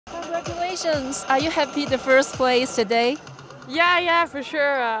Congratulations! Are you happy the first place today? Yeah, for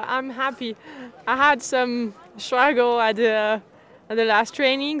sure. I'm happy. I had some struggle at the last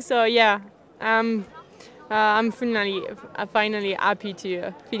training, so yeah, I'm finally happy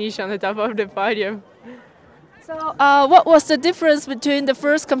to finish on the top of the podium. So, what was the difference between the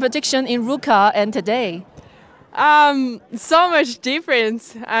first competition in Ruka and today? So much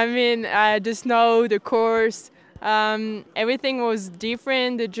difference. I mean, the snow, the course, everything was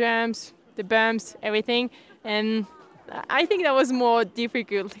different. The jumps, the bumps, everything, and I think that was more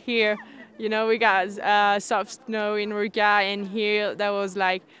difficult here. You know, we got soft snow in Ruka, and here that was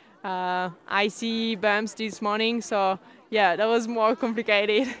like icy bumps this morning. So yeah, that was more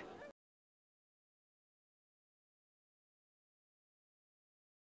complicated.